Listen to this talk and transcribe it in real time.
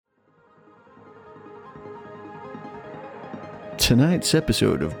Tonight's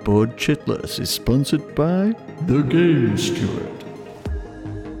episode of Board Chitless is sponsored by The Game Steward.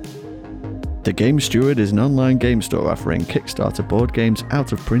 The Game Steward is an online game store offering Kickstarter board games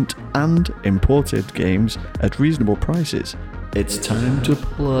out of print and imported games at reasonable prices. It's time to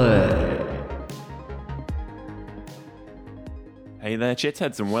play. Hey there,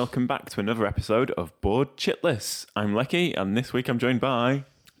 chitheads, and welcome back to another episode of Board Chitless. I'm Lecky, and this week I'm joined by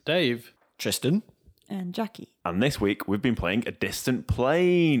Dave, Tristan, and Jackie. And this week we've been playing A Distant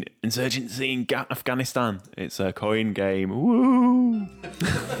Plane, Insurgency in Afghanistan. It's a coin game. Woo!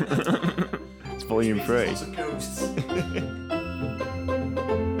 It's volume 3.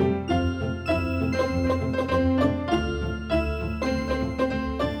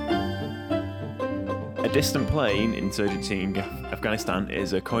 A Distant Plane, Insurgency in Afghanistan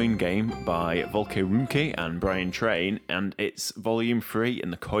is a coin game by Volker Rumke and Brian Train, and it's volume 3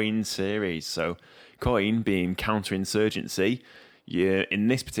 in the coin series. So coin being counterinsurgency. In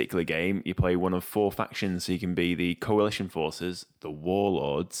this particular game, you play one of 4 factions, so you can be the coalition forces, the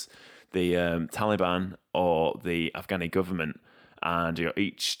warlords, the Taliban, or the Afghani government, and you're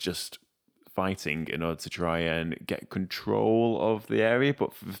each just fighting in order to try and get control of the area,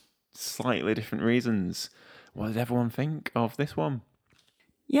 but for slightly different reasons. What did everyone think of this one?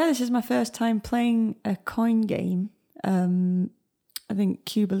 Yeah, this is my first time playing a coin game. I think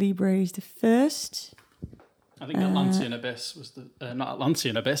Cuba Libre is the first. I think Atlantean Abyss was the... not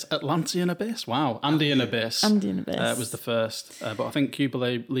Atlantean Abyss, Atlantean Abyss? Wow, Andean Abyss. Andean Abyss. Was the first. But I think Cuba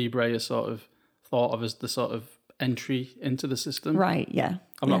Libre is sort of thought of as the sort of entry into the system. Right, yeah.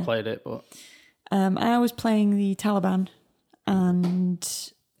 I've not played it, but... I was playing the Taliban, and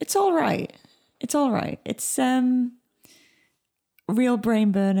it's all right. It's all right. It's real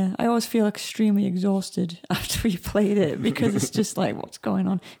brain burner. I always feel extremely exhausted after you played it because it's just like, what's going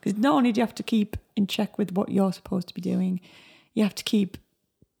on? Because not only do you have to keep in check with what you're supposed to be doing, you have to keep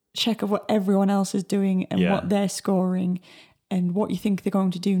check of what everyone else is doing and what they're scoring and what you think they're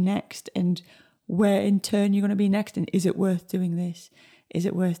going to do next and where in turn you're going to be next, and is it worth doing this? Is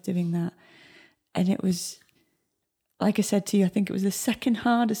it worth doing that? And it was, like I said to you, I think it was the second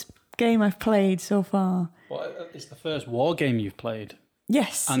hardest game I've played so far. Well, it's the first war game you've played.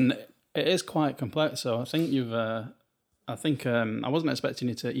 Yes. And it is quite complex, so I think you've... I wasn't expecting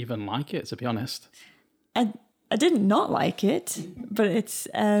you to even like it, to be honest. I didn't not like it, but it's...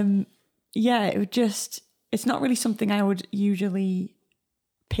 it would just... It's not really something I would usually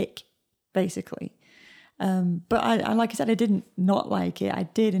pick, basically. But I like I said, I didn't not like it. I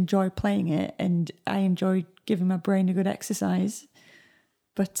did enjoy playing it, and I enjoyed giving my brain a good exercise.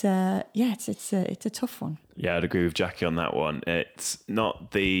 But it's a tough one. Yeah, I'd agree with Jackie on that one. It's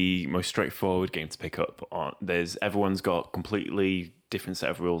not the most straightforward game to pick up on. Everyone's got completely different set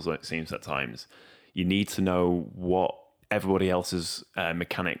of rules, it seems at times. You need to know what everybody else's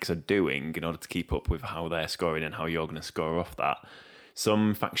mechanics are doing in order to keep up with how they're scoring and how you're going to score off that.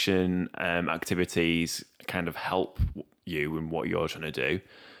 Some faction activities kind of help you in what you're trying to do,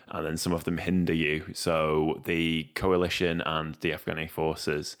 and then some of them hinder you. So the coalition and the Afghani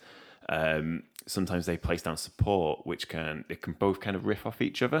forces, sometimes they place down support, which can both kind of riff off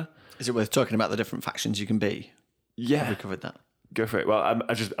each other. is it worth talking about the different factions you can be? Yeah. Have we covered that? Go for it. Well,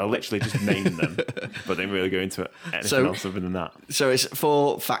 I'll literally just name them, but then really go into anything else other than that. So it's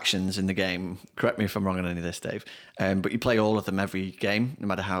 4 factions in the game. Correct me if I'm wrong on any of this, Dave. But you play all of them every game, no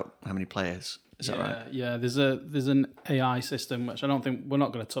matter how many players. Is that right? Yeah, there's an AI system, which I don't think we're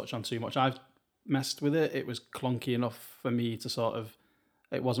not going to touch on too much. I've messed with it. It was clunky enough for me to sort of...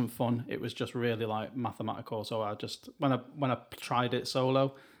 It wasn't fun. It was just really like mathematical. So I just... When I tried it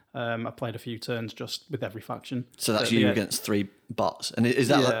solo... I played a few turns just with every faction. So that's you against 3 bots. And is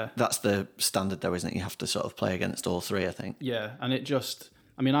that that's the standard though, isn't it? You have to sort of play against all 3, I think. Yeah, and it just...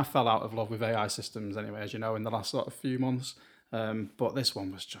 I mean, I fell out of love with AI systems anyway, as you know, in the last sort of few months. But this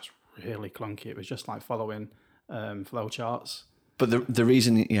one was just really clunky. It was just like following flow charts. But the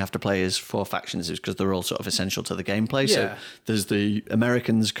reason you have to play as 4 factions is because they're all sort of essential to the gameplay. Yeah. So there's the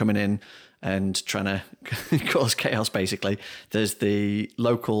Americans coming in and trying to cause chaos, basically. There's the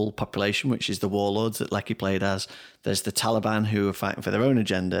local population, which is the warlords that Lecky played as. There's the Taliban, who are fighting for their own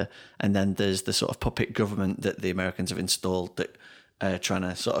agenda. And then there's the sort of puppet government that the Americans have installed that are trying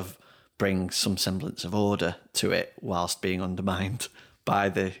to sort of bring some semblance of order to it whilst being undermined by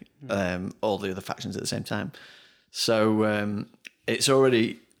the all the other factions at the same time. So it's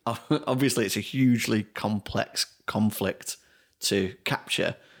already... Obviously, it's a hugely complex conflict to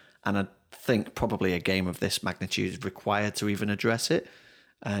capture, and I think probably a game of this magnitude is required to even address it.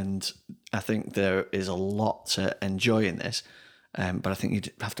 And I think there is a lot to enjoy in this, but I think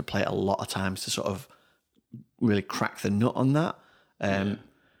you'd have to play it a lot of times to sort of really crack the nut on that.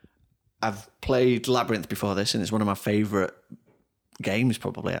 I've played Labyrinth before this, and it's one of my favourite games,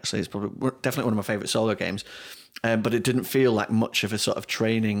 probably, actually. It's probably definitely one of my favourite solo games. But it didn't feel like much of a sort of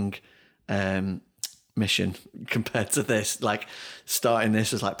training mission compared to this. Like, starting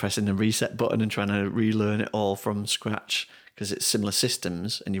this was like pressing the reset button and trying to relearn it all from scratch, because it's similar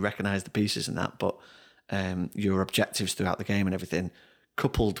systems and you recognise the pieces and that, but your objectives throughout the game and everything,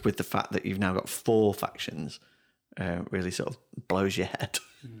 coupled with the fact that you've now got 4 factions, really sort of blows your head.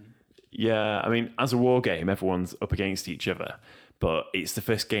 Yeah, I mean, as a war game, everyone's up against each other, but it's the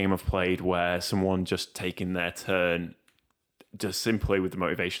first game I've played where someone just taking their turn, just simply with the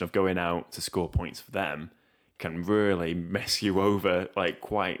motivation of going out to score points for them, can really mess you over like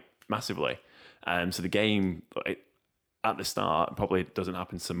quite massively. So the game, at the start, probably doesn't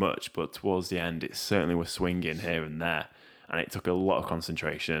happen so much, but towards the end, it certainly was swinging here and there. And it took a lot of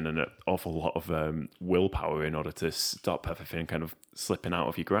concentration and an awful lot of willpower in order to stop everything kind of slipping out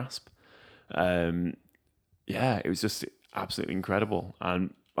of your grasp. It was just absolutely incredible.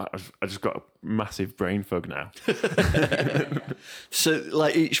 And I just got a massive brain fog now. So,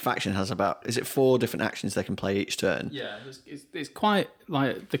 like, each faction has about, is it 4 different actions they can play each turn? Yeah, it's quite,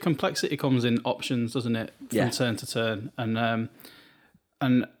 like, the complexity comes in options, doesn't it, from turn to turn.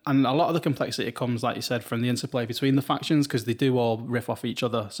 And a lot of the complexity comes, like you said, from the interplay between the factions, because they do all riff off each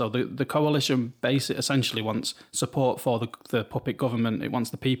other. So the coalition base essentially wants support for the puppet government. It wants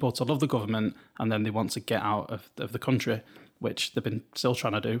the people to love the government, and then they want to get out of the country, which they've been still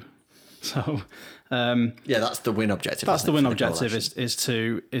trying to do. So that's the win objective. That's the win objective is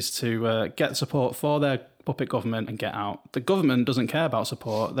to get support for their puppet government and get out. The government doesn't care about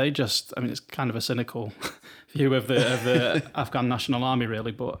support. They just, I mean, it's kind of a cynical view of the Afghan National Army,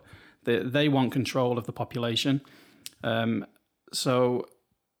 really, but they want control of the population. So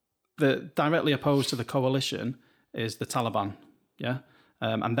the directly opposed to the coalition is the Taliban,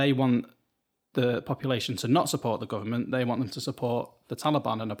 and they want the population to not support the government. They want them to support the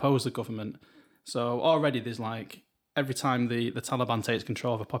Taliban and oppose the government. So already there's like, every time the Taliban takes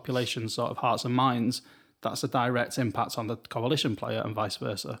control of a population's sort of hearts and minds, that's a direct impact on the coalition player and vice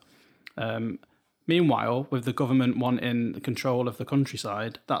versa. Meanwhile, with the government wanting control of the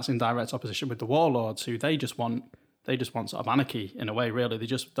countryside, that's in direct opposition with the warlords, who they just want sort of anarchy in a way, really. They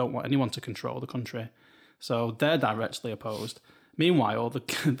just don't want anyone to control the country. So they're directly opposed. Meanwhile,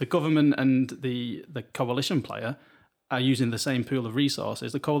 the government and the coalition player are using the same pool of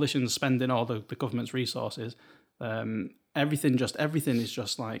resources. The coalition's spending all the government's resources. Everything is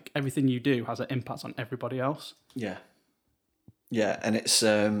just like, everything you do has an impact on everybody else. Yeah, and it's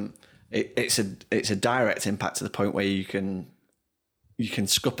a direct impact to the point where you can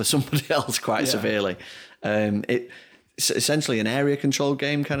scupper somebody else quite severely. It's essentially an area control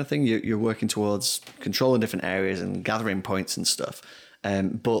game kind of thing. You're working towards controlling different areas and gathering points and stuff.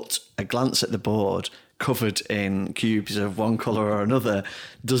 But a glance at the board covered in cubes of one colour or another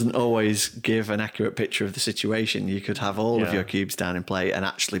doesn't always give an accurate picture of the situation. You could have all of your cubes down in play and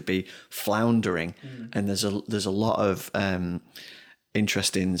actually be floundering. And there's a lot of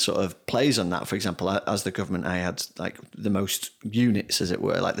interesting sort of plays on that. For example, as the government, I had like the most units, as it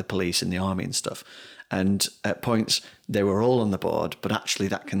were, like the police and the army and stuff. And at points they were all on the board, but actually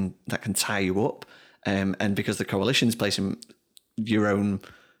that can tie you up. And because the coalition's placing your own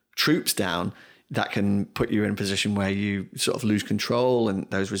troops down, that can put you in a position where you sort of lose control, and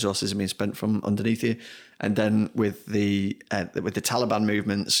those resources are being spent from underneath you. And then with the Taliban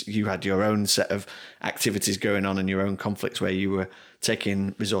movements, you had your own set of activities going on and your own conflicts where you were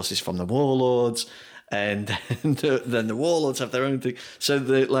taking resources from the warlords, and then the warlords have their own thing. So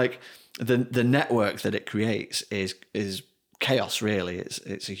the network that it creates is chaos. Really,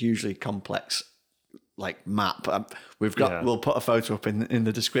 it's a hugely complex like map. We'll put a photo up in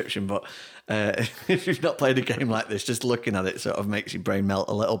the description, but if you've not played a game like this, just looking at it sort of makes your brain melt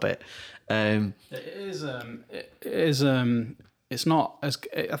a little bit. It's not as,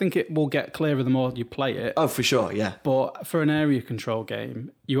 I think it will get clearer the more you play it. Oh, for sure, yeah. But for an area control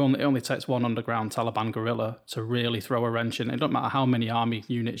game, it only takes one underground Taliban guerrilla to really throw a wrench in. It doesn't matter how many army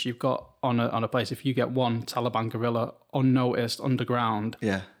units you've got on a place. If you get one Taliban guerrilla unnoticed underground,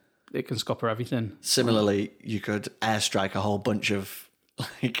 it can scupper everything. Similarly, you could airstrike a whole bunch of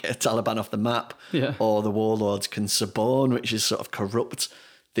like Taliban off the map, or the warlords can suborn, which is sort of corrupt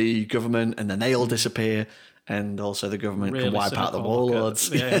the government, and then they all disappear. And also the government can wipe out the warlords.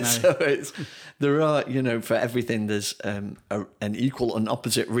 So there are, for everything, there's an equal and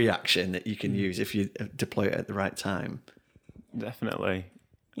opposite reaction that you can use if you deploy it at the right time. Definitely.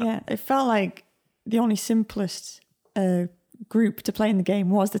 Yeah, it felt like the only simplest group to play in the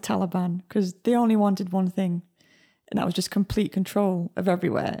game was the Taliban, because they only wanted one thing: And that was just complete control of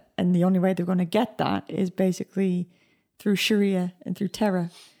everywhere. And the only way they're going to get that is basically through Sharia and through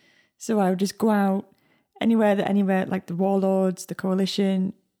terror. So I would just go out anywhere, like the warlords, the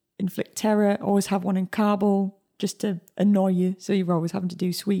coalition, inflict terror, always have one in Kabul just to annoy you. So you're always having to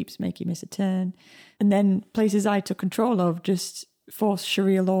do sweeps, make you miss a turn. And then places I took control of, just force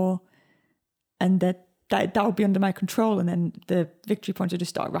Sharia law, and that would be under my control. And then the victory points would just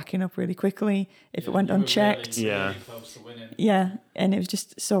start racking up really quickly if it went unchecked. Really close to winning. Yeah, and it was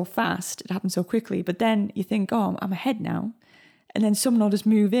just so fast. It happened so quickly. But then you think, oh, I'm ahead now. And then someone will just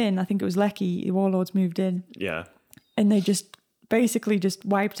move in. I think it was Lecky, the warlords moved in. Yeah. And they just basically just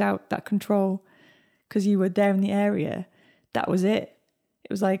wiped out that control because you were there in the area. That was it. It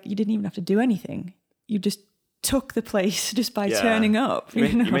was like you didn't even have to do anything. You just took the place just by turning up. You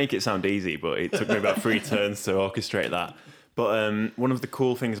make it sound easy, but it took me about 3 turns to orchestrate that. But one of the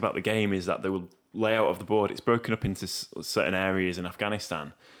cool things about the game is that the layout of the board, it's broken up into certain areas in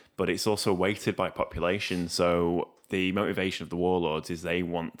Afghanistan, but it's also weighted by population. So the motivation of the warlords is they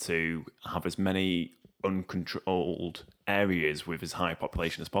want to have as many uncontrolled areas with as high a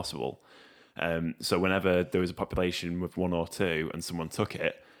population as possible. So whenever there was a population with 1 or 2 and someone took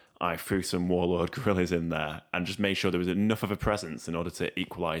it, I threw some warlord guerrillas in there and just made sure there was enough of a presence in order to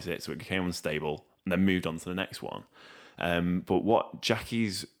equalise it so it became unstable, and then moved on to the next one. But what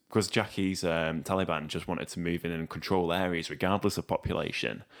Jackie's Taliban just wanted to move in and control areas regardless of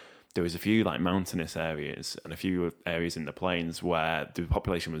population. There was a few like mountainous areas and a few areas in the plains where the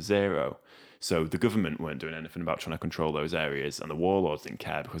population was 0. So the government weren't doing anything about trying to control those areas, and the warlords didn't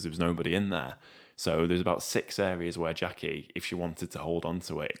care because there was nobody in there. So there's about 6 areas where Jackie, if she wanted to hold on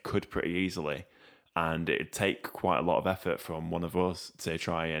to it, could pretty easily. And it'd take quite a lot of effort from one of us to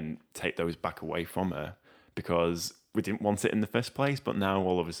try and take those back away from her, because we didn't want it in the first place. But now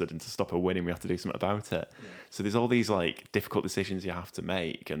all of a sudden, to stop her winning, we have to do something about it. Yeah. So there's all these like difficult decisions you have to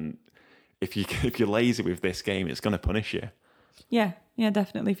make. And if you're lazy with this game, it's going to punish you. Yeah,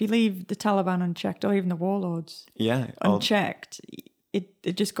 definitely. If you leave the Taliban unchecked, or even the warlords unchecked,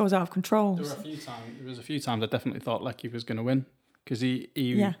 it just goes out of control. There was a few times I definitely thought Lecky was going to win, because he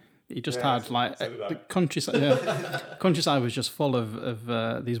just had like the countryside. Countryside was just full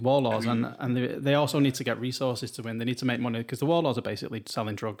of these warlords, and they also need to get resources to win. They need to make money because the warlords are basically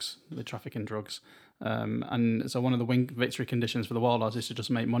selling drugs, they're trafficking drugs, and so one of the victory conditions for the warlords is to just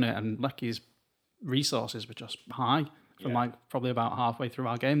make money. And Lecky's resources were just high from like probably about halfway through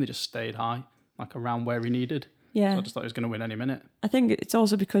our game. They just stayed high, like around where he needed. Yeah, so I just thought he was going to win any minute. I think it's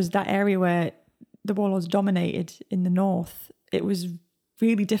also because that area where the warlords dominated in the north, it was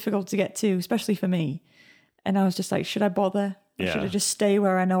really difficult to get to, especially for me. And I was just like, should I bother? Or should I just stay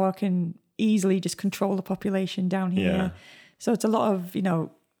where I know I can easily just control the population down here? Yeah. So it's a lot of,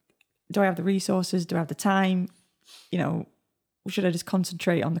 do I have the resources? Do I have the time? Should I just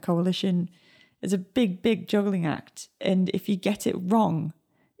concentrate on the coalition? It's a big, big juggling act. And if you get it wrong,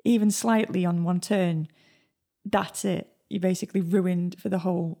 even slightly on one turn, that's it. You're basically ruined for the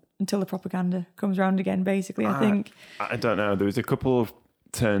whole, until the propaganda comes around again, basically, I think. I don't know. There was a couple of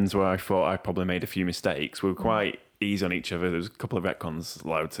turns where I thought I probably made a few mistakes. We were quite easy on each other. There was a couple of retcons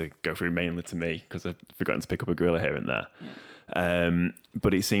allowed to go through mainly to me because I've forgotten to pick up a guerrilla here and there. Yeah.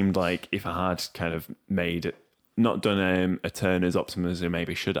 But it seemed like if I had kind of not done a turn as optimum as I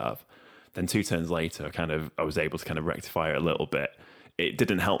maybe should have, then 2 turns later, I was able to kind of rectify it a little bit. It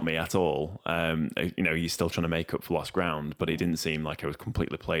didn't help me at all. You're still trying to make up for lost ground, but it didn't seem like I was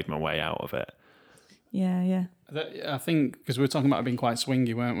completely played my way out of it. Yeah. I think, because we were talking about it being quite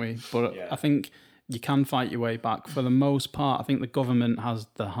swingy, weren't we? But I think you can fight your way back. For the most part, I think the government has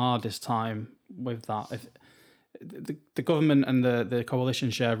the hardest time with that. If the government and the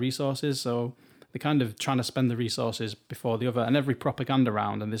coalition share resources, so they're kind of trying to spend the resources before the other. And every propaganda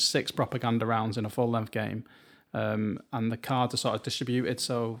round, and there's 6 propaganda rounds in a full-length game, and the cards are sort of distributed,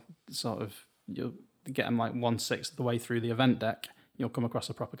 so sort of you'll get them like 1/6 of the way through the event deck, you'll come across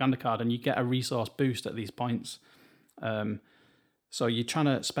a propaganda card, and you get a resource boost at these points. So you're trying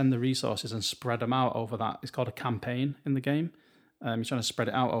to spend the resources and spread them out over that. It's called a campaign in the game. You're trying to spread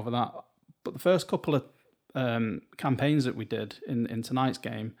it out over that. But the first couple of campaigns that we did in tonight's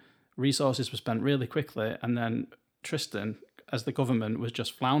game, resources were spent really quickly, and then Tristan, as the government, was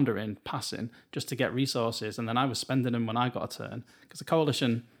just floundering, passing, just to get resources, and then I was spending them when I got a turn. Because the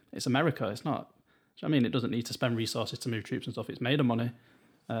coalition, it's America, it's not... it doesn't need to spend resources to move troops and stuff, it's made of money.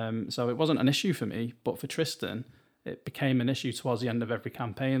 So it wasn't an issue for me, but for Tristan, it became an issue towards the end of every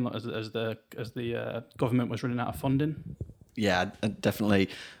campaign as the government was running out of funding. Yeah, definitely.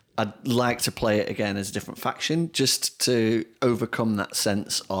 I'd like to play it again as a different faction, just to overcome that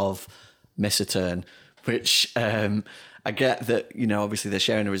sense of miss a turn. which I get that, obviously they're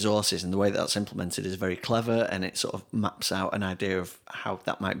sharing the resources, and the way that that's implemented is very clever, and it sort of maps out an idea of how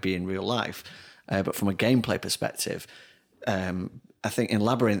that might be in real life. But from a gameplay perspective, I think in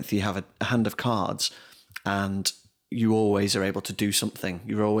Labyrinth you have a hand of cards, and you always are able to do something.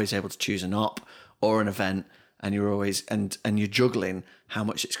 You're always able to choose an op or an event, and you're always and you're juggling how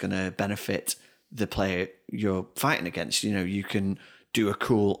much it's going to benefit the player you're fighting against. You can do a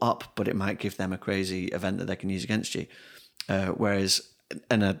cool op, but it might give them a crazy event that they can use against you. Whereas,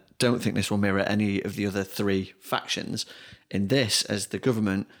 and I don't think this will mirror any of the other 3 factions. In this, as the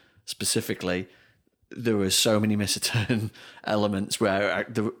government specifically, there were so many miss a turn elements where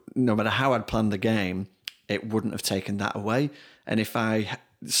no matter how I'd planned the game, it wouldn't have taken that away. And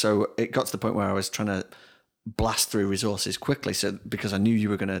so it got to the point where I was trying to blast through resources quickly, so because I knew you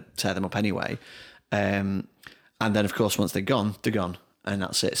were going to tear them up anyway. And then, of course, once they're gone, and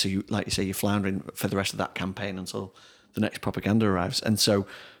that's it. So you, like you say, you're floundering for the rest of that campaign until the next propaganda arrives. And so,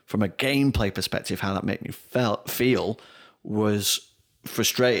 from a gameplay perspective, how that made me feel was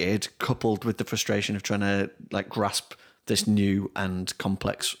frustrated, coupled with the frustration of trying to grasp this new and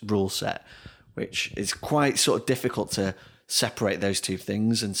complex rule set, which is quite sort of difficult to separate those two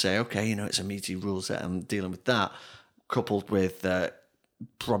things and say, okay, it's a meaty rule set, I'm dealing with that, coupled with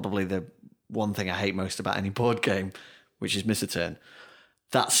probably the one thing I hate most about any board game, which is miss a turn.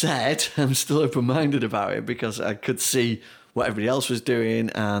 That said, I'm still open-minded about it because I could see what everybody else was doing,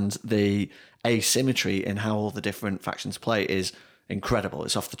 and the asymmetry in how all the different factions play is incredible.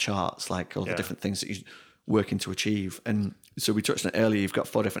 It's off the charts, all the different things that you're working to achieve. And so we touched on it earlier, you've got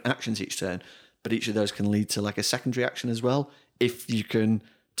 4 different actions each turn, but each of those can lead to a secondary action as well, if you can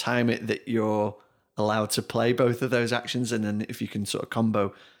time it that you're allowed to play both of those actions. And then if you can sort of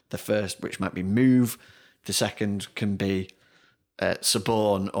combo the first, which might be move, the second can be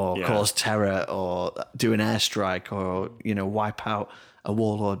suborn or cause terror or do an airstrike or wipe out a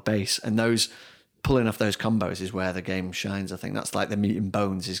warlord base. And pulling off those combos is where the game shines. I think that's the meat and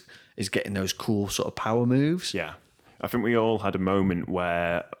bones is getting those cool sort of power moves. Yeah, I think we all had a moment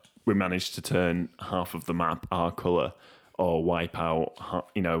where we managed to turn half of the map our colour or wipe out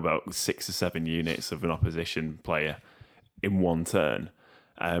about 6 or 7 units of an opposition player in one turn.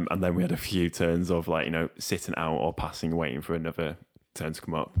 And then we had a few turns of sitting out or passing, waiting for another turn to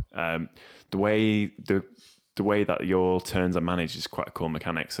come up. The way that your turns are managed is quite a cool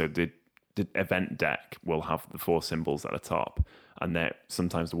mechanic. So the event deck will have the 4 symbols at the top, and then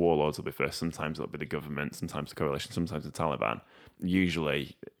sometimes the warlords will be first, sometimes it'll be the government, sometimes the coalition, sometimes the Taliban.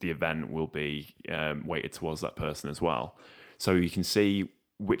 Usually the event will be weighted towards that person as well. So you can see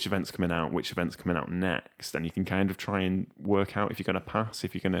which event's coming out next, and you can kind of try and work out if you're going to pass,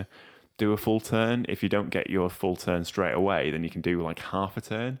 if you're going to do a full turn. If you don't get your full turn straight away, then you can do half a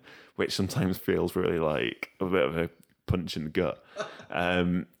turn, which sometimes feels really a bit of a punch in the gut.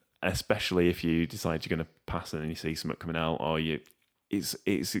 Especially if you decide you're going to pass and then you see something coming out, or it's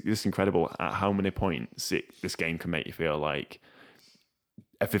just incredible at how many points this game can make you feel like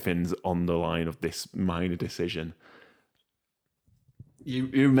everything's on the line of this minor decision.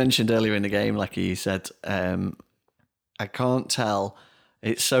 You mentioned earlier in the game, like you said, I can't tell.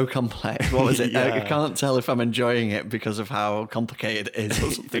 It's so complex. What was it? Yeah. I can't tell if I'm enjoying it because of how complicated it is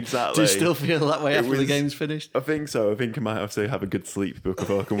or something. Exactly. Do you still feel that way after the game's finished? I think so. I think I might have to have a good sleep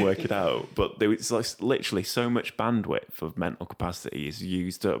before I can work it out. But there was literally so much bandwidth of mental capacity is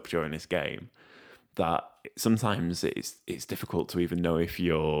used up during this game that sometimes it's difficult to even know if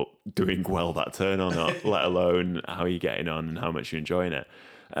you're doing well that turn or not, let alone how you're getting on and how much you're enjoying it.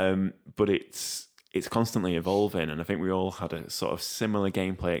 But it's constantly evolving, and I think we all had a sort of similar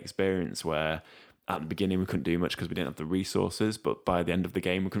gameplay experience where at the beginning we couldn't do much because we didn't have the resources, but by the end of the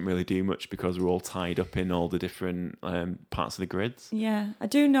game we couldn't really do much because we were all tied up in all the different parts of the grids. Yeah, I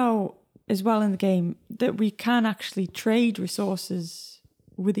do know as well in the game that we can actually trade resources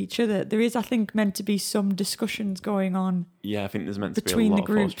with each other. There is, I think, meant to be some discussions going on. Yeah, I think there's meant to between be a lot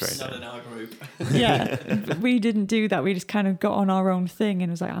the of force groups. trading. Not in our group. Yeah, but we didn't do that. We just kind of got on our own thing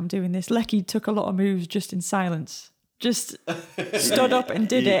and was like, I'm doing this. Lecky took a lot of moves just in silence. Just stood up and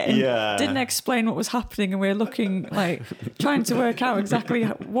did it and didn't explain what was happening, and we were looking trying to work out exactly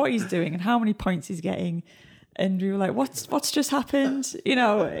what he's doing and how many points he's getting. And we were like, what's just happened?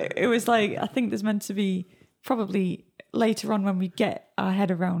 It was I think there's meant to be probably later on when we get our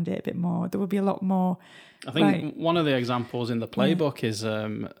head around it a bit more, there will be a lot more. I think one of the examples in the playbook is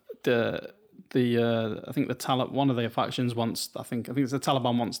one of the factions wants, I think it's the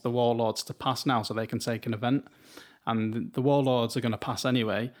Taliban wants the warlords to pass now so they can take an event. And the warlords are going to pass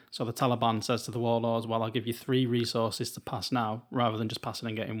anyway. So the Taliban says to the warlords, well, I'll give you 3 resources to pass now rather than just passing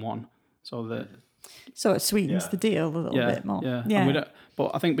and getting 1. So So it sweetens the deal a little bit more. Yeah. Yeah. And we don't,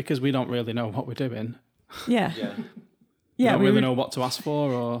 but I think because we don't really know what we're doing, Yeah. Yeah. we don't really know what to ask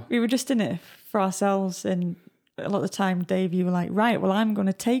for, or we were just in it for ourselves, and a lot of the time, Dave, you were like, right, well, I'm going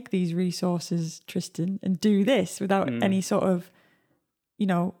to take these resources, Tristan, and do this without any sort of,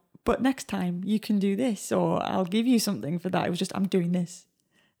 but next time you can do this, or I'll give you something for that. It was just, I'm doing this.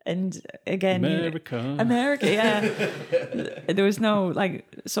 And again, America, yeah. There was no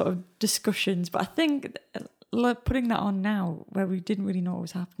sort of discussions, but I think putting that on now, where we didn't really know what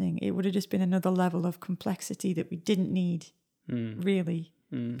was happening, it would have just been another level of complexity that we didn't need, really,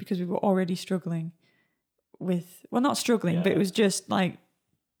 because we were already struggling with, well, not struggling, but it was just like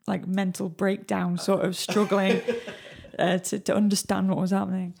mental breakdown, sort of struggling to understand what was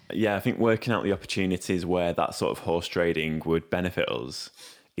happening. Yeah, I think working out the opportunities where that sort of horse trading would benefit us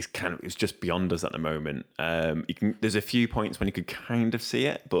is it's just beyond us at the moment. There's a few points when you could kind of see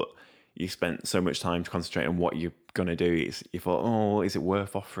it, but you spent so much time to concentrate on what you're going to do. You thought, is it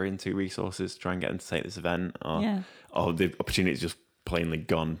worth offering 2 resources to try and get them to take this event? Or the opportunity is just plainly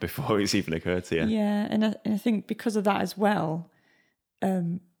gone before it's even occurred to you. Yeah, and I think because of that as well,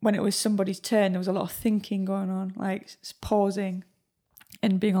 when it was somebody's turn, there was a lot of thinking going on, like pausing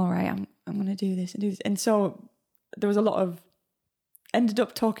and being all right, I'm going to do this and do this. And so there was a lot of, ended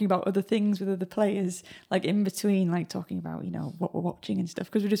up talking about other things with other players, like in between, like talking about, what we're watching and stuff,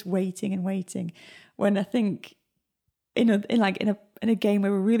 because we're just waiting and waiting. When I think in a game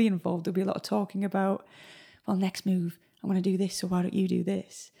where we're really involved, there'll be a lot of talking about, well, next move, I'm going to do this, so why don't you do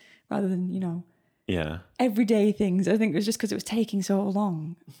this? Rather than, everyday things. I think it was just because it was taking so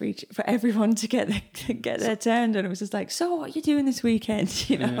long for everyone to get their turn, and it was just like, so what are you doing this weekend?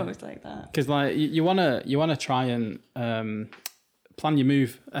 It was like that. Because you wanna try and plan your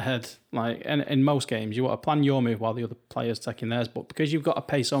move ahead. Like in most games, you want to plan your move while the other player's taking theirs. But because you've got to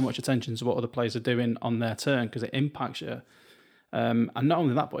pay so much attention to what other players are doing on their turn, because it impacts you. And not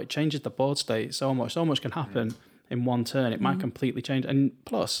only that, but it changes the board state so much. So much can happen in one turn. It might completely change. And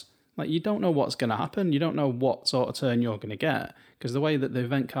plus, you don't know what's going to happen. You don't know what sort of turn you're going to get, because the way that the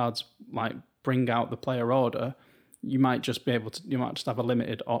event cards bring out the player order, you might just have a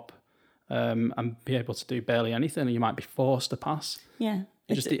limited op and be able to do barely anything, and you might be forced to pass. Yeah.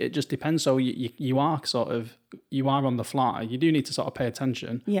 It just depends. So you are on the fly. You do need to sort of pay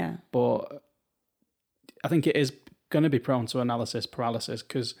attention. Yeah. But I think it is going to be prone to analysis paralysis,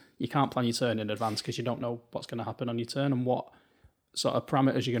 because you can't plan your turn in advance, because you don't know what's going to happen on your turn and what sort of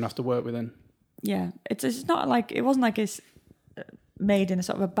parameters you're going to have to work within. Yeah. It's not like, it wasn't like it's made in a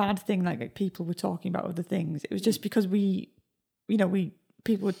sort of a bad thing, like people were talking about other things. It was just because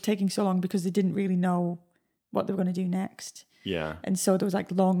people were taking so long because they didn't really know what they were going to do next. Yeah. And so there was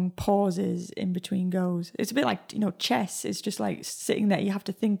long pauses in between goes. It's a bit like, chess. It's just like sitting there. You have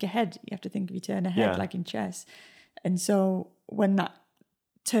to think ahead. You have to think of your turn ahead, like in chess. And so when that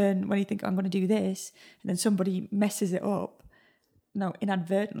turn, when you think, I'm going to do this, and then somebody messes it up,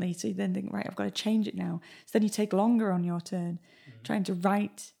 inadvertently, so you then think, right, I've got to change it now. So then you take longer on your turn, trying to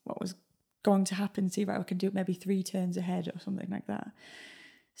write what was going to happen, see, right, I can do it maybe 3 turns ahead or something like that.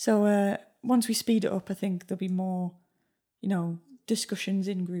 So once we speed it up, I think there'll be more, discussions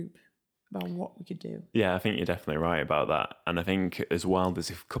in group about what we could do. Yeah, I think you're definitely right about that. And I think as well, there's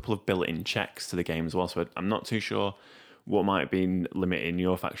a couple of built-in checks to the game as well. So I'm not too sure what might have been limiting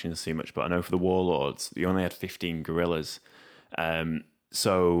your factions too much, but I know for the Warlords, you only had 15 guerrillas.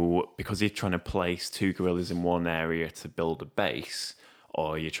 So because you're trying to place 2 guerrillas in one area to build a base,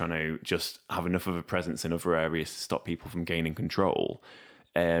 or you're trying to just have enough of a presence in other areas to stop people from gaining control,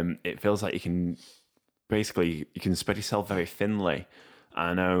 it feels like you can spread yourself very thinly.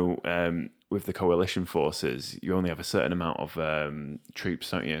 I know with the coalition forces, you only have a certain amount of troops,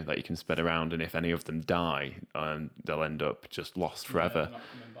 don't you, that you can spread around, and if any of them die, they'll end up just lost forever.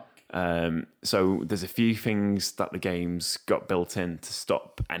 So there's a few things that the game's got built in to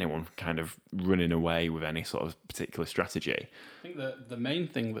stop anyone kind of running away with any sort of particular strategy. I think that the main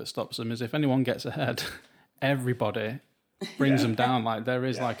thing that stops them is if anyone gets ahead, everybody brings them down. There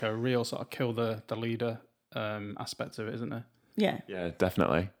is a real sort of kill the leader aspect of it, isn't there? Yeah,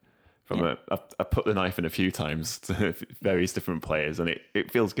 definitely. I put the knife in a few times to various different players, and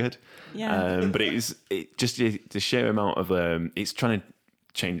it feels good. Yeah. But it just the sheer amount of it's trying to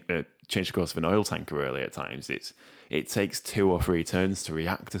change the course of an oil tanker really at times. It takes 2 or 3 turns to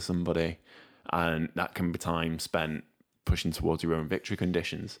react to somebody, and that can be time spent pushing towards your own victory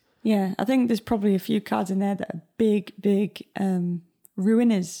conditions. Yeah, I think there's probably a few cards in there that are big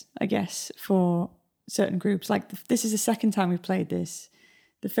ruiners, I guess, for certain groups. This is the second time we've played this.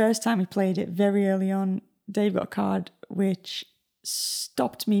 The first time we played it very early on, Dave got a card which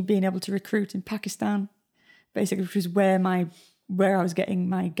stopped me being able to recruit in Pakistan, basically, which was where I was getting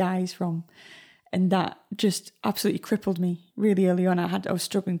my guys from. And that just absolutely crippled me really early on. I was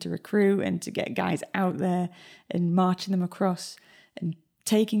struggling to recruit and to get guys out there and marching them across and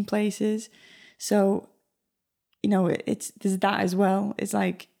taking places. So, there's that as well. It's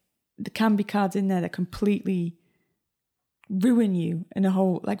like there can be cards in there that completely ruin you in a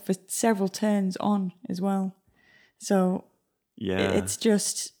whole, like for several turns on as well. So yeah, it's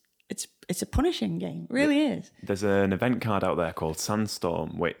just, it's a punishing game. It really is. There's an event card out there called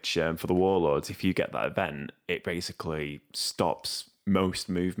Sandstorm, which for the Warlords, if you get that event, it basically stops most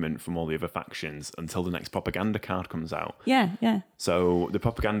movement from all the other factions until the next propaganda card comes out. Yeah. So the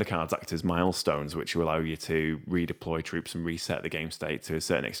propaganda cards act as milestones, which will allow you to redeploy troops and reset the game state to a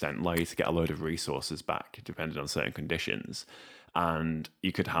certain extent, allow you to get a load of resources back, depending on certain conditions. And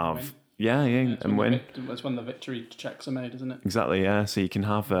you could have... Yeah, and win. It's when the victory checks are made, isn't it? Exactly, yeah. So you can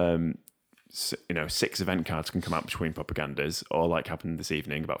have... 6 event cards can come out between propagandas, or like happened this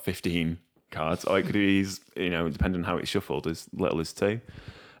evening, about 15 cards, or it could be, depending on how it's shuffled, as little as 2.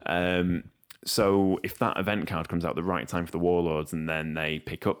 So if that event card comes out at the right time for the Warlords, and then they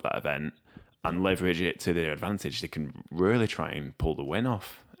pick up that event and leverage it to their advantage, they can really try and pull the win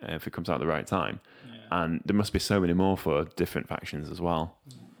off if it comes out at the right time. Yeah. And there must be so many more for different factions as well.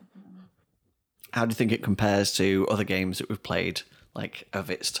 How do you think it compares to other games that we've played, like of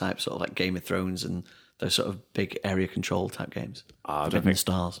its type, sort of like Game of Thrones and those sort of big area control type games? I don't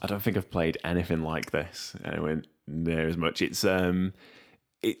think I've played anything like this anywhere near as much. It's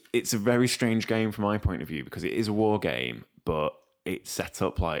it's a very strange game from my point of view, because it is a war game, but it's set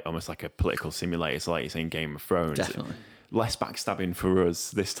up like almost like a political simulator. So like you're saying, Game of Thrones. Definitely. Less backstabbing for us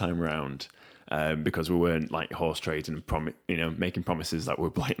this time around. Because we weren't like horse trading and making promises that we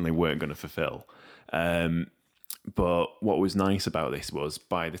blatantly weren't going to fulfill. But what was nice about this was,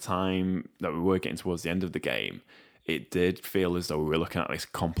 by the time that we were getting towards the end of the game, it did feel as though we were looking at this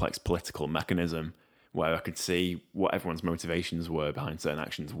complex political mechanism where I could see what everyone's motivations were behind certain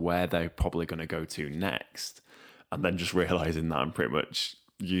actions, where they're probably going to go to next, and then just realising that I'm pretty much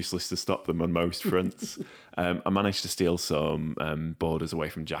useless to stop them on most fronts. I managed to steal some borders away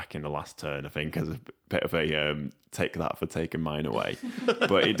from Jack in the last turn, I think, as a bit of a take that for taking mine away.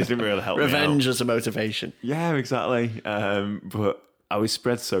 But it didn't really help Revenge me out. as a motivation. Yeah, exactly. But I was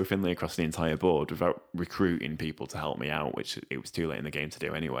spread so thinly across the entire board without recruiting people to help me out, which it was too late in the game to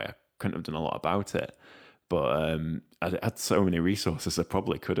do anyway. I couldn't have done a lot about it. But I had so many resources, I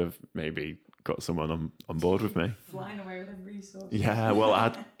probably could have maybe got someone on board with me. Flying away with them resources. Yeah, well,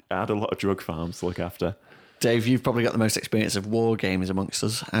 I had a lot of drug farms to look after. Dave, you've probably got the most experience of war games amongst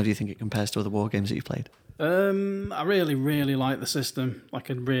us. How do you think it compares to other war games that you've played? I really, really like the system. I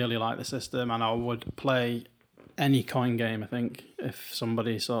really like the system, and I would play any coin game, I think. If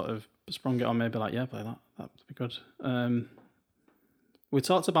somebody sort of sprung it on me, I'd be like, yeah, play that. That'd be good. We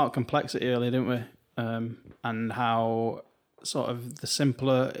talked about complexity earlier, didn't we? And how sort of the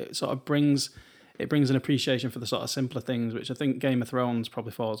simpler, it sort of brings an appreciation for the sort of simpler things, which I think Game of Thrones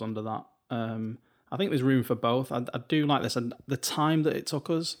probably falls under that. I think there's room for both. I do like this, and the time that it took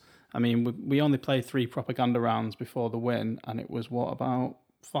us. I mean, we only played 3 propaganda rounds before the win, and it was about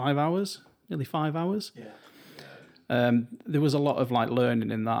 5 hours, nearly 5 hours. Yeah. There was a lot of like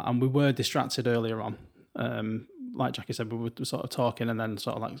learning in that, and we were distracted earlier on. Like Jackie said, we were sort of talking and then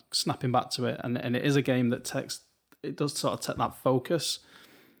sort of like snapping back to it, and it is a game that it does sort of take that focus.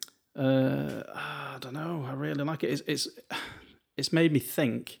 I don't know. I really like it. It's made me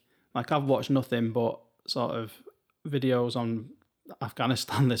think. Like, I've watched nothing but sort of videos on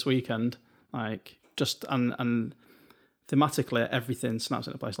Afghanistan this weekend. Like, just and thematically everything snaps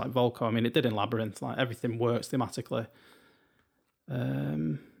into place. Like Volko. I mean, it did in Labyrinth. Like, everything works thematically.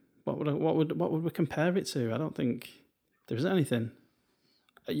 What would we compare it to? I don't think there isn't anything.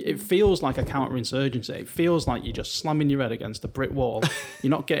 It feels like a counterinsurgency. It feels like you're just slamming your head against a brick wall.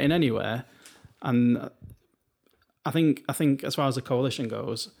 You're not getting anywhere. And I think as far as the coalition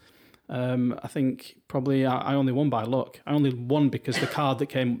goes, I think probably I only won by luck. I only won because the card that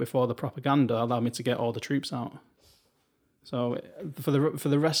came up before the propaganda allowed me to get all the troops out. So for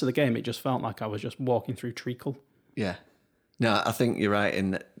the rest of the game, it just felt like I was just walking through treacle. Yeah. No, I think you're right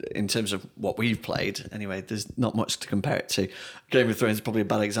in terms of what we've played. Anyway, there's not much to compare it to. Game of Thrones is probably a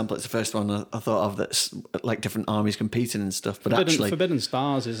bad example. It's the first one I thought of that's like different armies competing and stuff. But Forbidden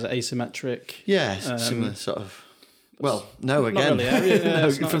Stars is asymmetric. Yeah, similar sort of. Well, no, again. Not really, yeah, no,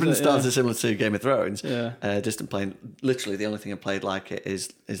 it's not, Forbidden is it? Stars Yeah. is similar to Game of Thrones. Yeah. Distant Plane, literally the only thing I played like it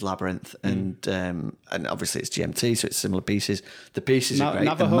is Labyrinth, and obviously it's GMT, so it's similar pieces. The pieces are great.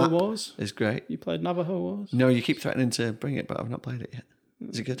 Navajo the map Wars? is great. You played Navajo Wars? No, you keep threatening to bring it, but I've not played it yet.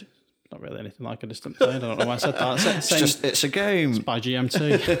 Is it good? Not really anything like a Distant Plane. I don't know why I said that. It's a game. By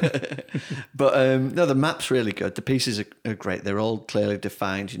GMT. But no, the map's really good. The pieces are great. They're all clearly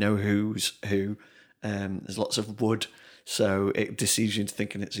defined. You know who's who. There's lots of wood, so it deceives you into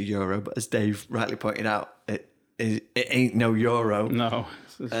thinking it's a euro. But as Dave rightly pointed out, it ain't no euro. No,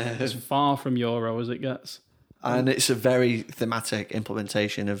 it's as far from Euro as it gets. And it's a very thematic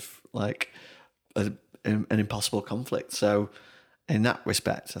implementation of like an impossible conflict. So in that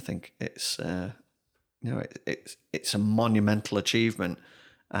respect, I think it's it's a monumental achievement.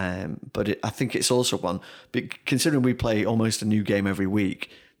 But I think it's also one, considering we play almost a new game every week,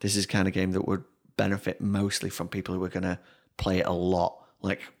 this is the kind of game that would benefit mostly from people who are going to play it a lot,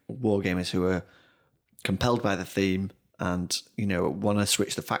 like wargamers who are compelled by the theme and, you know, want to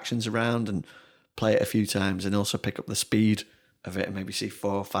switch the factions around and play it a few times and also pick up the speed of it and maybe see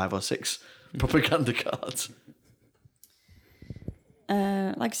 4, 5 or 6 propaganda cards.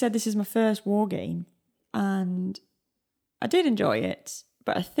 Like I said, this is my first war game, and I did enjoy it,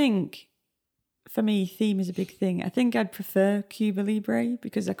 but I think for me, theme is a big thing. I think I'd prefer Cuba Libre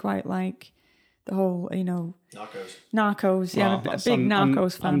because I quite like the whole, you know, Narcos. Yeah, I'm a big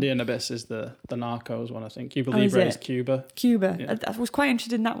Narcos fan. Andy and Abyss is the Narcos one, I think. Cuba is Libre it? is Cuba. Cuba. Yeah. I was quite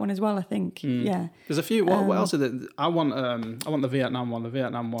interested in that one as well, I think. Yeah. There's a few. What else is it? I want the Vietnam one,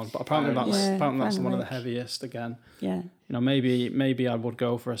 but apparently that's one of the heaviest again. Yeah. You know, maybe I would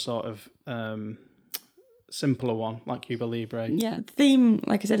go for a sort of simpler one like Cuba Libre. Yeah, theme,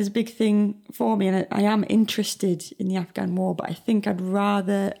 like I said, is a big thing for me, and I am interested in the Afghan war, but I think I'd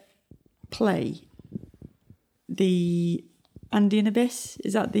rather play the Andean Abyss.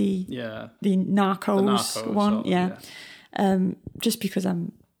 Is that the Narcos one? sort of, yeah. Just because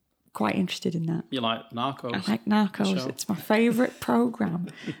I'm quite interested in that. You like Narcos? I like Narcos. Sure. It's my favourite programme.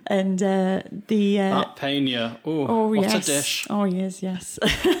 And that Pena. What's a dish? Oh, yes.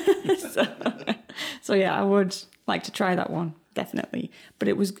 So yeah, I would like to try that one, definitely. But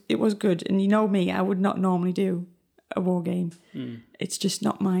it was good. And you know me, I would not normally do a war game. It's just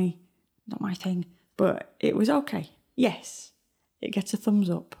not my thing. But it was okay. Yes. It gets a thumbs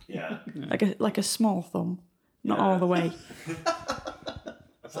up. Yeah. Like a small thumb. Not all the way.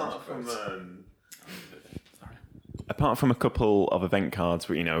 Apart from a couple of event cards,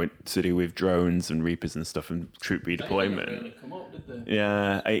 you know, to do with drones and Reapers and stuff and troop redeployment. They didn't really come up, did they?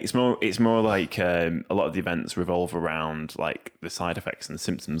 Yeah, it's more like a lot of the events revolve around like the side effects and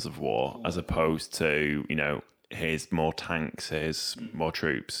symptoms of war, as opposed to, you know, here's more tanks, here's more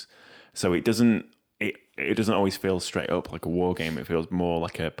troops. So it doesn't always feel straight up like a war game. It feels more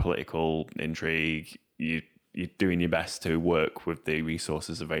like a political intrigue. You're doing your best to work with the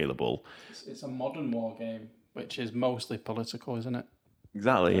resources available. It's a modern war game, which is mostly political, isn't it?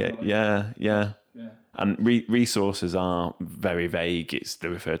 Exactly. Yeah. And resources are very vague.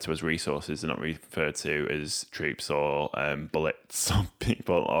 They're referred to as resources. They're not referred to as troops or bullets or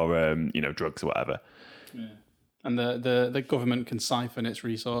people or drugs or whatever. Yeah. And the government can siphon its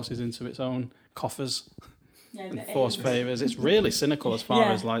resources into its own coffers and force favours. It's really cynical as far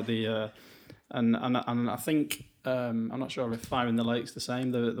as like the and I think I'm not sure if Fire in the Lake's the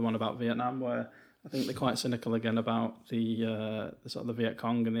same, the one about Vietnam, where I think they're quite cynical again about the sort of the Viet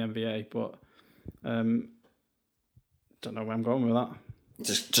Cong and the NVA, but don't know where I'm going with that.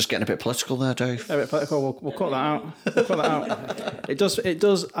 Just getting a bit political there, Dave. A bit political. We'll cut that out. We'll cut that out. It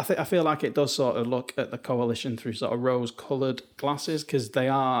does. I feel like it does sort of look at the coalition through sort of rose-coloured glasses, because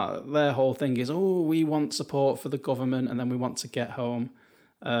their whole thing is, we want support for the government and then we want to get home,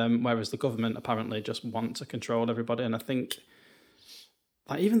 whereas the government apparently just want to control everybody. And I think,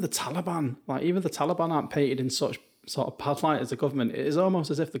 even the Taliban aren't painted in such sort of bad light as the government. It is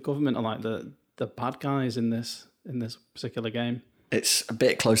almost as if the government are like the bad guys in this particular game. It's a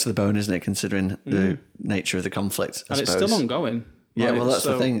bit close to the bone, isn't it, considering the nature of the conflict, I suppose. it's still ongoing. Yeah, well, that's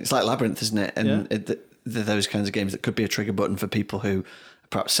the thing. It's like Labyrinth, isn't it? And Yeah. they're those kinds of games that could be a trigger button for people who are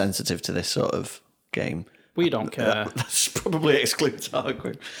perhaps sensitive to this sort of game. We don't care. That's probably excludes our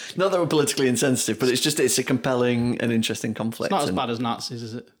group. Not that we're politically insensitive, but it's a compelling and interesting conflict. It's not as bad as Nazis,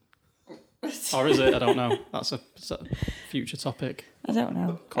 is it? Or is it? I don't know. That's a future topic. I don't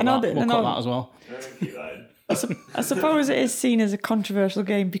know. We'll cut that as well. I suppose it is seen as a controversial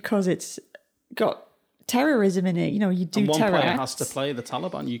game because it's got terrorism in it. You know, you do and one terror player acts. has to play the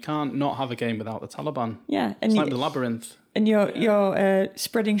Taliban. You can't not have a game without the Taliban. Yeah, and it's like the Labyrinth. And you're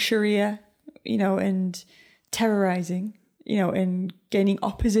spreading Sharia, you know, and terrorizing, and gaining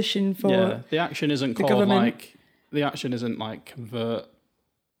opposition for the action isn't the called government. like the action isn't like convert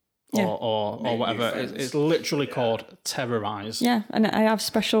Yeah. or whatever. It's literally called terrorize. Yeah, and I have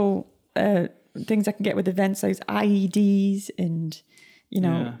special things I can get with events like IEDs and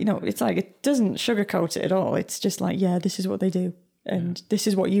it's like it doesn't sugarcoat it at all. It's just like, this is what they do, and this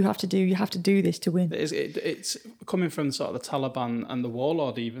is what you have to do. You have to do this to win. It's coming from sort of the Taliban and the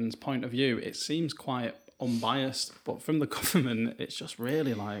warlord even's point of view. It seems quite unbiased, but from the government, it's just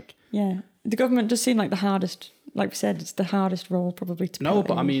really like the government does seem like the hardest. Like we said, it's the hardest role probably to no, put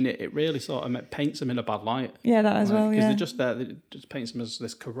but in. I mean, it really sort of paints them in a bad light. Yeah, that as well. Because Yeah, they're just there. It just paints them as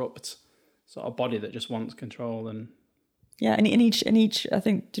this corrupt sort of body that just wants control and. yeah, and in each, I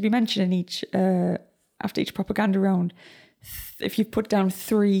think, to be mentioned in each after each propaganda round, if you put down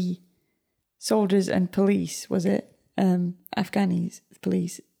 3 soldiers and police, was it Afghanis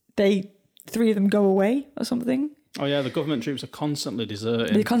police? 3 of them go away or something. Oh yeah, the government troops are constantly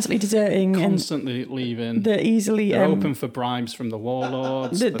deserting. They're constantly deserting, constantly leaving. and they're easily They're open for bribes from the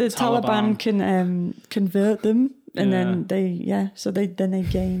warlords. The Taliban can convert them, and then they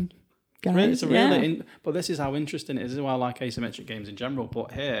gain. Guys. It's a really, but this is how interesting it is. This is why I like asymmetric games in general.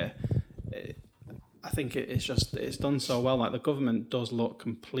 But here, I think it's done so well. Like the government does look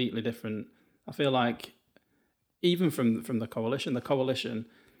completely different. I feel like even from the coalition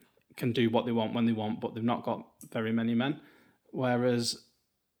can do what they want when they want, but they've not got very many men. Whereas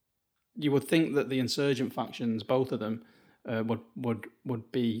you would think that the insurgent factions, both of them,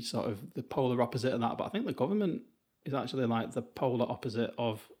 would be sort of the polar opposite of that. But I think the government is actually like the polar opposite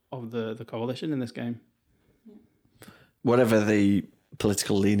of the coalition in this game. Whatever the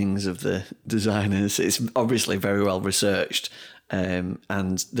political leanings of the designers, it's obviously very well researched. And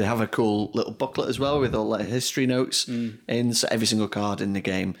they have a cool little booklet as well with all like history notes in. So every single card in the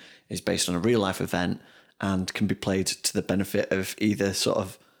game is based on a real life event and can be played to the benefit of either sort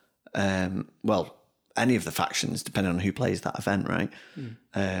of, any of the factions, depending on who plays that event, right?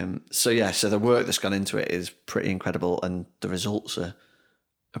 So the work that's gone into it is pretty incredible, and the results are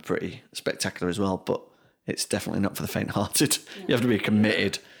pretty spectacular as well. But it's definitely not for the faint-hearted. You have to be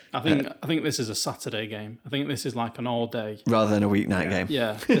committed. I think this is a Saturday game. I think this is like an all day rather than a weeknight game.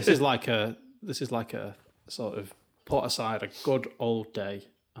 Yeah, this is like a sort of put aside a good old day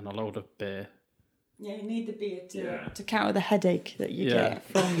and a load of beer. Yeah, you need the beer to counter the headache that you get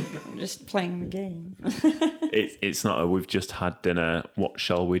from just playing the game. It's not a we've just had dinner, what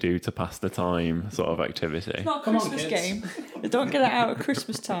shall we do to pass the time sort of activity. It's not a Christmas game. Don't get it out at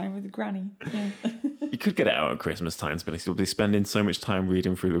Christmas time with Granny. Yeah. You could get it out at Christmas time, but you'll be spending so much time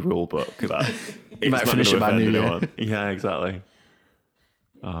reading through the rule book that you might finish it by New Year. Yeah, exactly.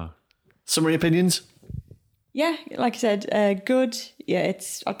 Summary opinions? Yeah, like I said, good. Yeah,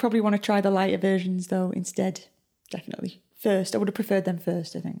 I'd probably want to try the lighter versions though instead. Definitely first. I would have preferred them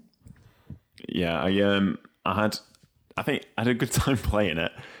first, I think. Yeah, I had a good time playing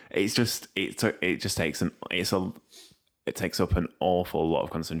it. It's just it takes up an awful lot of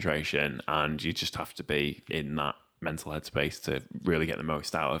concentration, and you just have to be in that mental headspace to really get the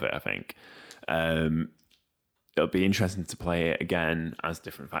most out of it, I think. It'll be interesting to play it again as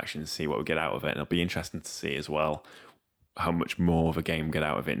different factions, see what we get out of it. And it'll be interesting to see as well how much more of a game we get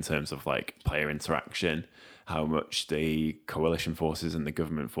out of it in terms of like player interaction, how much the coalition forces and the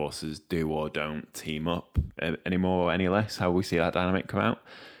government forces do or don't team up anymore or any less, how we see that dynamic come out.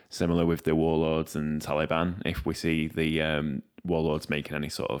 Similar with the warlords and Taliban, if we see the warlords making any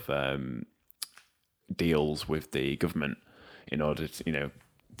sort of deals with the government in order to,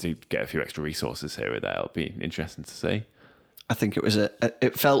 to get a few extra resources here or there, it'll be interesting to see. I think it was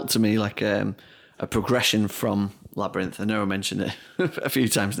it felt to me like a progression from Labyrinth. I know I mentioned it a few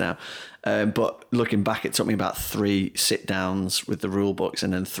times now, but looking back, it took me about 3 sit downs with the rule books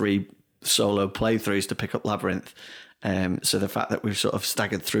and then 3 solo playthroughs to pick up Labyrinth. So the fact that we've sort of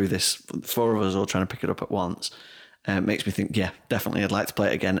staggered through this, 4 of us all trying to pick it up at once, makes me think, definitely I'd like to play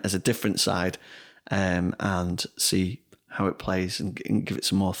it again as a different side, and see how it plays and give it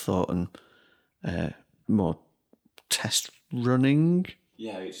some more thought and more test running.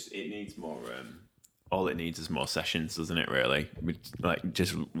 Yeah, it needs more. All it needs is more sessions, doesn't it? Really,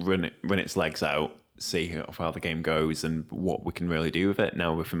 just run its legs out, see how the game goes and what we can really do with it.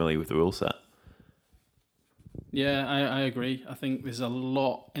 Now we're familiar with the rule set. Yeah, I agree. I think there's a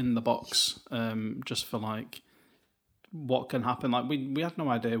lot in the box, just for like what can happen. Like we had no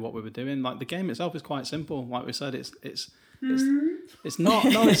idea what we were doing. Like the game itself is quite simple. Like we said, it's not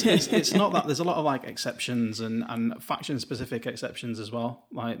that. There's a lot of like exceptions and faction specific exceptions as well.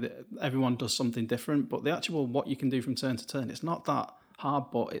 Like everyone does something different, but the actual what you can do from turn to turn, it's not that hard.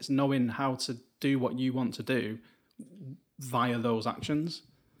 But it's knowing how to do what you want to do via those actions.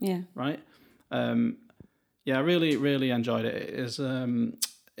 Yeah. Right. Yeah, I really, really enjoyed it.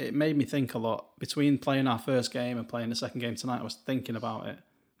 It made me think a lot. Between playing our first game and playing the second game tonight, I was thinking about it.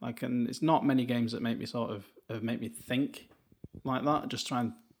 And it's not many games that make me make me think like that. Just try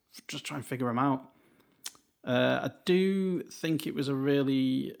and figure them out. I do think it was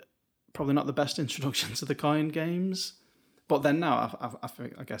probably not the best introduction to the coin games, but then now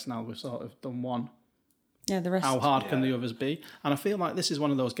I guess now we've sort of done one. Yeah, the rest. How hard can the others be? And I feel like this is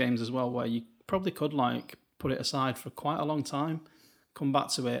one of those games as well where you probably could put it aside for quite a long time, come back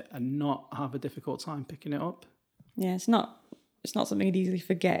to it, and not have a difficult time picking it up. Yeah, it's not something you'd easily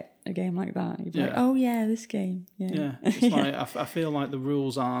forget. A game like that, you'd be like, Yeah. oh yeah, this game. Yeah, Yeah, it's like I feel like the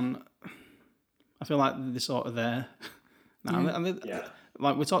rules aren't. I feel like they're sort of there. Now, and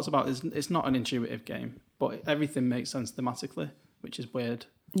like we talked about, it's not an intuitive game, but everything makes sense thematically, which is weird.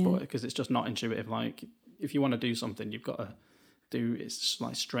 Yeah. But because it's just not intuitive. Like if you want to do something, you've got to do it's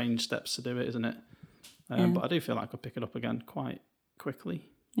like strange steps to do it, isn't it? But I do feel like I could pick it up again quite quickly.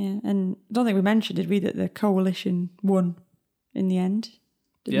 Yeah, and I don't think we mentioned, did we, that the coalition won in the end?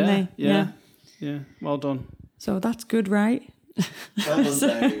 Didn't they? Yeah. Well done. So that's good, right? Well done,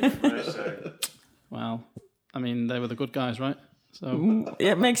 Dave. Well, I mean, they were the good guys, right? So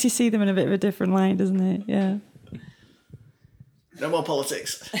It makes you see them in a bit of a different light, doesn't it? Yeah. No more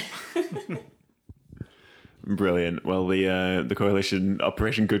politics. Brilliant. Well, the coalition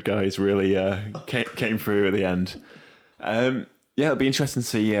Operation Good Guys really came through at the end. Yeah, it'll be interesting to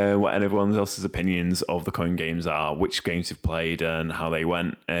see what everyone else's opinions of the coin games are, which games you've played and how they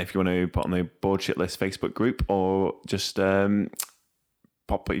went. If you want to put on the Board Shit List Facebook group, or just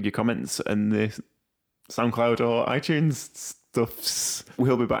pop your comments in the SoundCloud or iTunes stuffs.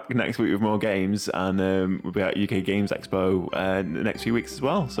 We'll be back next week with more games, and we'll be at UK Games Expo the next few weeks as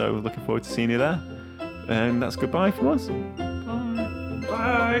well. So looking forward to seeing you there. And that's goodbye from us.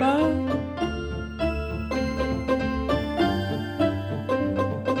 bye. Bye.